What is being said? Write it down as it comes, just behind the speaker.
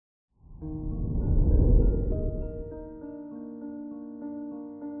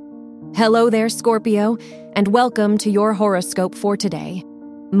Hello there, Scorpio, and welcome to your horoscope for today,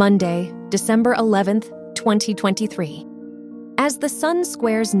 Monday, December 11th, 2023. As the Sun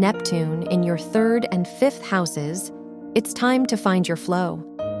squares Neptune in your 3rd and 5th houses, it's time to find your flow.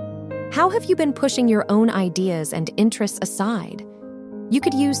 How have you been pushing your own ideas and interests aside? You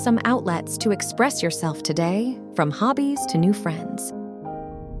could use some outlets to express yourself today, from hobbies to new friends.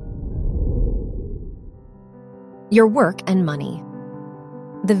 Your work and money.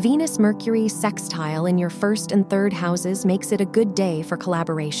 The Venus-Mercury sextile in your 1st and 3rd houses makes it a good day for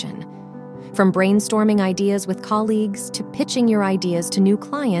collaboration. From brainstorming ideas with colleagues to pitching your ideas to new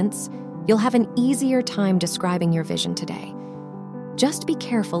clients, you'll have an easier time describing your vision today. Just be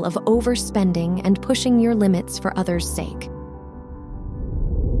careful of overspending and pushing your limits for others' sake.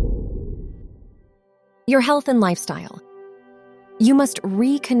 Your health and lifestyle. You must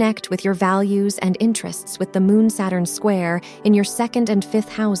reconnect with your values and interests with the Moon-Saturn square in your 2nd and 5th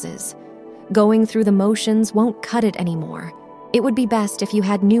houses. Going through the motions won't cut it anymore. It would be best if you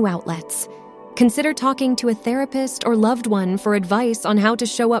had new outlets. Consider talking to a therapist or loved one for advice on how to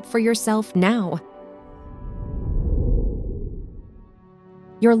show up for yourself now.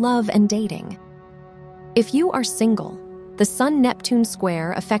 Your love and dating. If you are single, the Sun-Neptune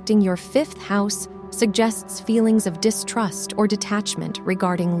square affecting your 5th house suggests feelings of distrust or detachment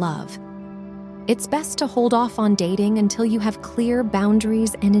regarding love. It's best to hold off on dating until you have clear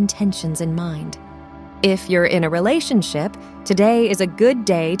boundaries and intentions in mind. If you're in a relationship, today is a good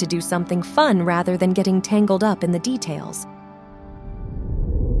day to do something fun rather than getting tangled up in the details.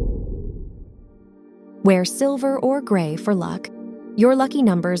 Wear silver or gray for luck. Your lucky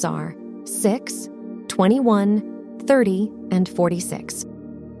numbers are 6, 21, 30, and 46.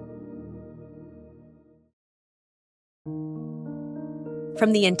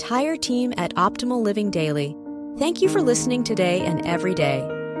 From the entire team at Optimal Living Daily, thank you for listening today and every day.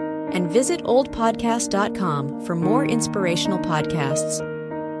 And visit oldpodcast.com for more inspirational podcasts.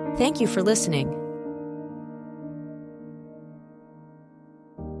 Thank you for listening.